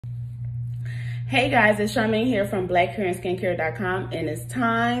Hey guys, it's Charmaine here from BlackHairandSkinCare.com, and it's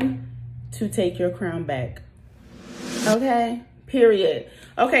time to take your crown back. Okay, period.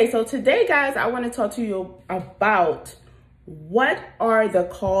 Okay, so today, guys, I want to talk to you about what are the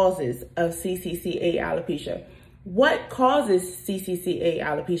causes of CCCA alopecia. What causes CCCA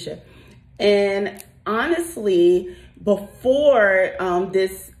alopecia? And honestly, before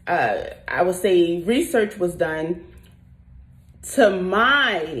this, I would say research was done, to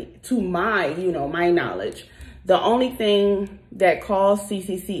my knowledge, the only thing that caused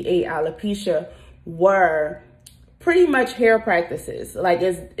CCCA alopecia were pretty much hair practices. Like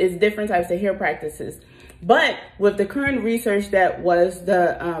it's different types of hair practices. But with the current research that was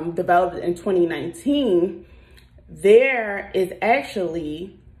developed in 2019, there is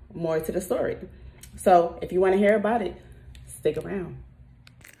actually more to the story. So if you want to hear about it, stick around.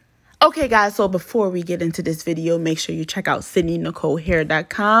 Okay, guys, so before we get into this video, make sure you check out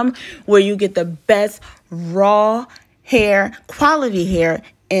CCCA.com, where you get the best raw hair, quality hair,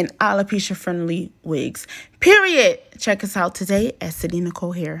 and alopecia-friendly wigs. Period. Check us out today at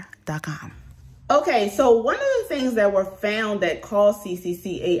CCCA.com. Okay, so one of the things that were found that caused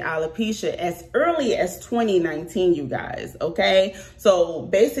CCCA alopecia as early as 2019, you guys, okay? So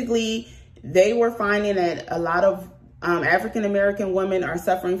basically, they were finding that a lot of African-American women are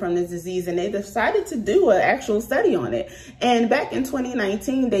suffering from this disease, and they decided to do an actual study on it. And back in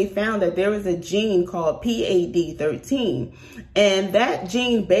 2019, they found that there was a gene called PAD13. And that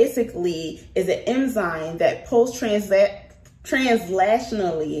gene basically is an enzyme that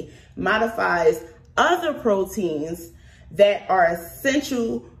post-translationally modifies other proteins that are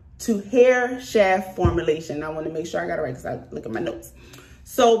essential to hair shaft formulation. I want to make sure I got it right because I look at my notes.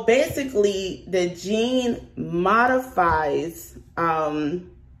 So basically, the gene modifies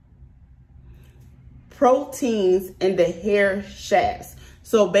proteins in the hair shafts.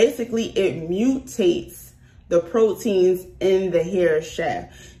 So basically, it mutates the proteins in the hair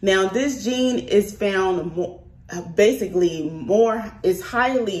shaft. Now, this gene is found is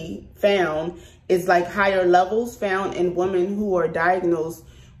highly found, it's like higher levels found in women who are diagnosed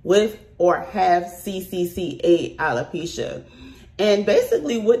with or have CCCA alopecia. And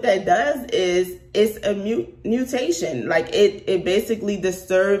basically what that does is it's a mutation. Like it basically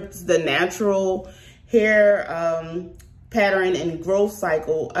disturbs the natural hair pattern and growth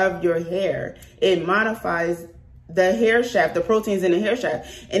cycle of your hair. It modifies the hair shaft, the proteins in the hair shaft.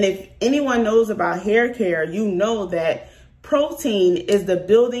 And if anyone knows about hair care, you know that protein is the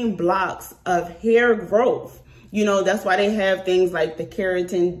building blocks of hair growth. You know, that's why they have things like the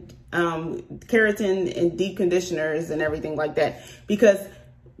keratin and deep conditioners and everything like that, because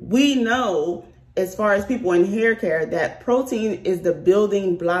we know, as far as people in hair care, that protein is the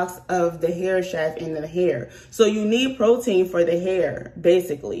building blocks of the hair shaft in the hair. So you need protein for the hair,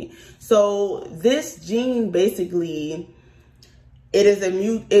 basically. So this gene basically, it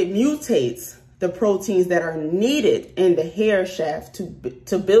mutates the proteins that are needed in the hair shaft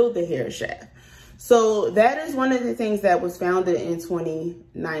to build the hair shaft. So that is one of the things that was founded in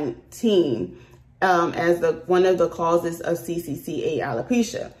 2019 as one of the causes of CCCA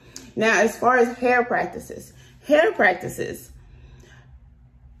alopecia. Now, as far as hair practices,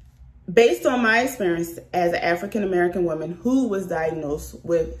 based on my experience as an African-American woman who was diagnosed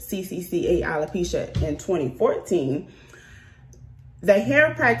with CCCA alopecia in 2014, the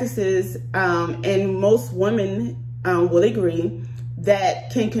hair practices, and most women will agree,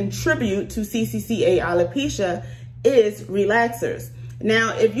 that can contribute to CCCA alopecia is relaxers.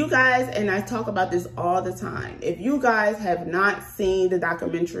 Now, if you guys, and I talk about this all the time, if you guys have not seen the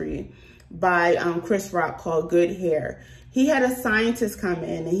documentary by Chris Rock called Good Hair, he had a scientist come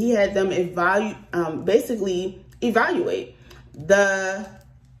in and he had them basically evaluate the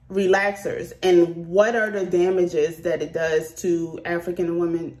relaxers and what are the damages that it does to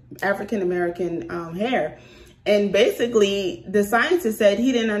African-American hair. And basically, the scientist said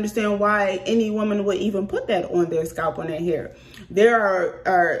he didn't understand why any woman would even put that on their scalp, on their hair. There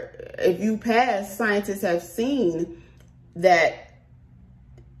are if you pass, scientists have seen that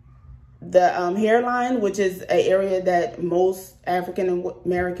the hairline, which is an area that most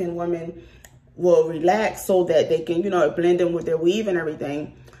African-American women will relax so that they can, blend in with their weave and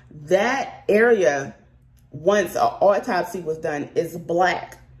everything. That area, once an autopsy was done, is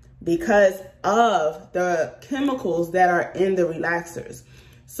black because of the chemicals that are in the relaxers.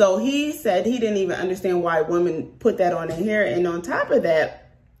 So he said he didn't even understand why women put that on their hair. And on top of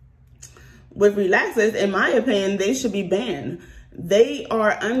that, with relaxers, in my opinion, they should be banned. They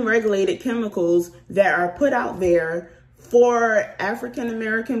are unregulated chemicals that are put out there for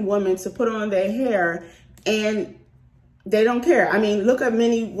African-American women to put on their hair. And they don't care. I mean, look at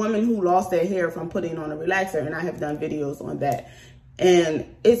many women who lost their hair from putting on a relaxer, and I have done videos on that. And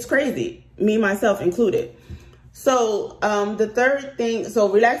it's crazy, me, myself included. So the third thing, so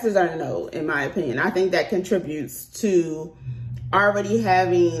relaxers are a no, in my opinion. I think that contributes to already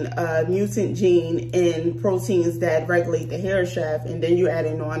having a mutant gene in proteins that regulate the hair shaft, and then you're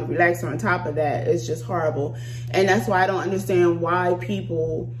adding on relaxer on top of that. It's just horrible. And that's why I don't understand why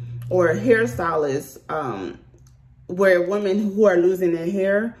people or hairstylists, where women who are losing their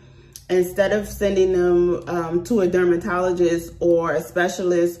hair, instead of sending them to a dermatologist or a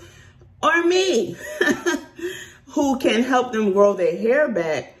specialist, or me, who can help them grow their hair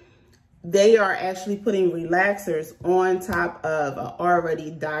back, they are actually putting relaxers on top of an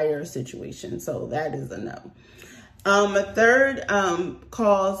already dire situation. So that is a no. A third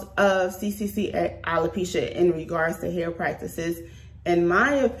cause of CCCA alopecia in regards to hair practices, in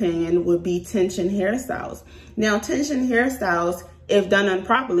my opinion, would be tension hairstyles. Now, tension hairstyles, if done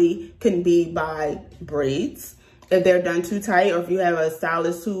improperly, can be by braids, if they're done too tight, or if you have a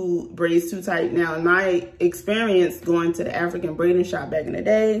stylist who braids too tight. Now, in my experience going to the African braiding shop back in the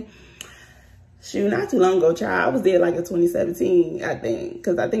day, shoot, not too long ago, child, I was there like in 2017, I think,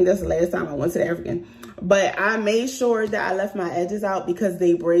 because I think that's the last time I went to the African. But I made sure that I left my edges out because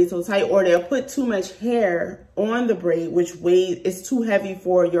they braid so tight, or they'll put too much hair on the braid, which is too heavy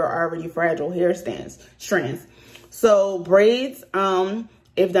for your already fragile hair strands. So braids,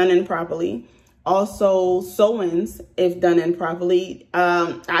 if done improperly. Also sew-ins, if done improperly.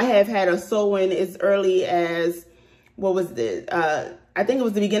 I have had a sew-in as early as, what was this? I think it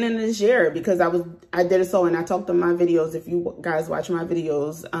was the beginning of this year, because I did a sew-in. I talked on my videos, if you guys watch my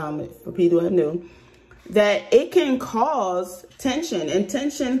videos, for people who are new, that it can cause tension, and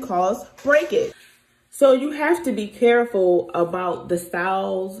tension cause breakage. So you have to be careful about the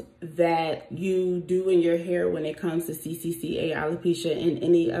styles that you do in your hair when it comes to CCCA alopecia and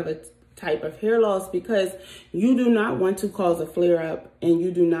any other type of hair loss, because you do not want to cause a flare-up, and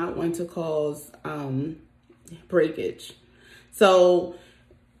you do not want to cause breakage. So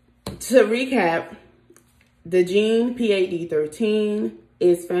to recap, the gene PAD13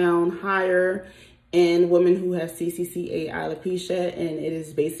 is found higher in women who have CCCA alopecia, and it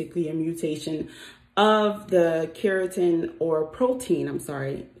is basically a mutation of the keratin or protein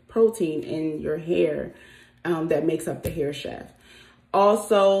in your hair that makes up the hair shaft.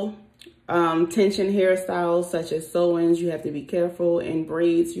 Also, tension hairstyles such as sew-ins, you have to be careful, and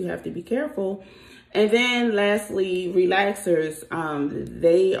braids, you have to be careful. And then lastly, relaxers,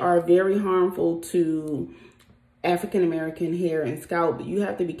 they are very harmful to African-American hair and scalp. You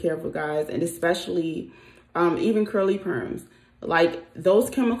have to be careful, guys, and especially even curly perms. Like, those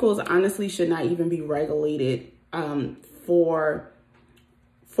chemicals honestly should not even be regulated for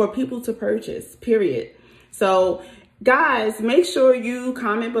people to purchase, period. So guys, make sure you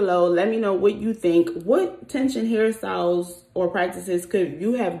comment below. Let me know what you think. What tension hairstyles or practices could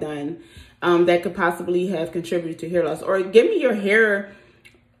you have done that could possibly have contributed to hair loss? Or give me your hair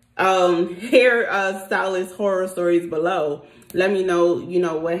stylist horror stories below. Let me know, you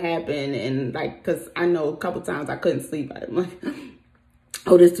know, what happened. And like, cause I know a couple times I couldn't sleep. I'm like,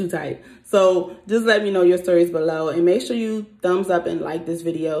 oh, this too tight. So just let me know your stories below, and make sure you thumbs up and like this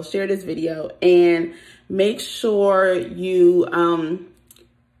video, share this video, and make sure you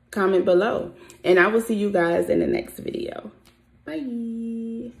comment below. And I will see you guys in the next video.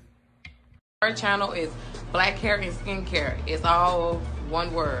 Bye. Her channel is Black Hair and Skincare. It's all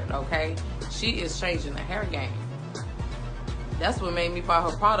one word, okay? She is changing the hair game. That's what made me buy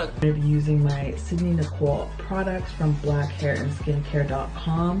her product. I'm using my Sydney Nicole products from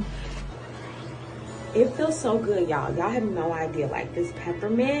BlackHairandSkinCare.com. It feels so good, y'all. Y'all have no idea. Like, this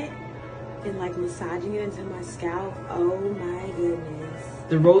peppermint and like massaging it into my scalp. Oh my goodness.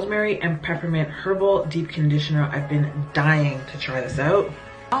 The rosemary and peppermint herbal deep conditioner. I've been dying to try this out.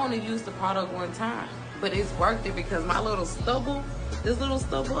 I only used the product one time, but it's worth it because my little stubble, this little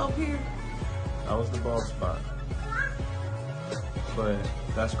stubble up here. That was the bald spot. But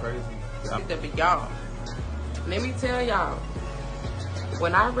that's crazy. But y'all, let me tell y'all,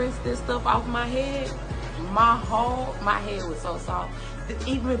 when I rinsed this stuff off my head, my head was so soft.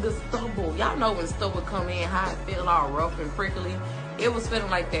 Even the stubble, y'all know when stubble come in, how it feel all rough and prickly. It was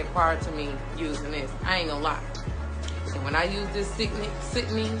feeling like that prior to me using this. I ain't gonna lie. And when I use this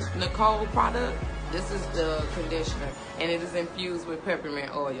Sydney Nicole product, this is the conditioner, and it is infused with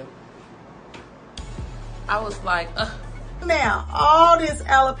peppermint oil. I was like, Now, all this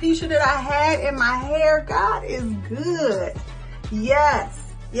alopecia that I had in my hair, God is good.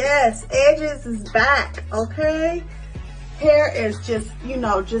 Yes, yes, edges is back, okay? hair is just, you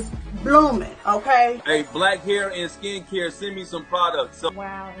know, just blooming, okay? Hey, Black Hair and Skincare, send me some products.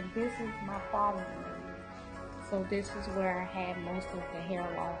 Wow, and this is my following. So this is where I had most of the hair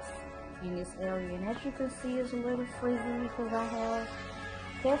loss in this area. And as you can see, it's a little frizzy because I have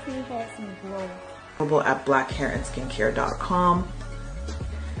definitely had some growth. Available at BlackHairandSkinCare.com.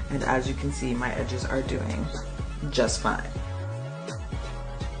 And as you can see, my edges are doing just fine.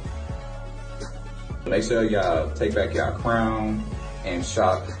 Make sure y'all take back y'all crown and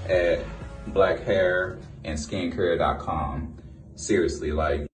shop at BlackHairandSkinCare.com. Seriously,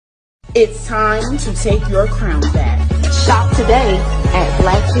 like. It's time to take your crown back. Shop today at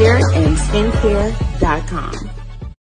BlackHairandSkinCare.com.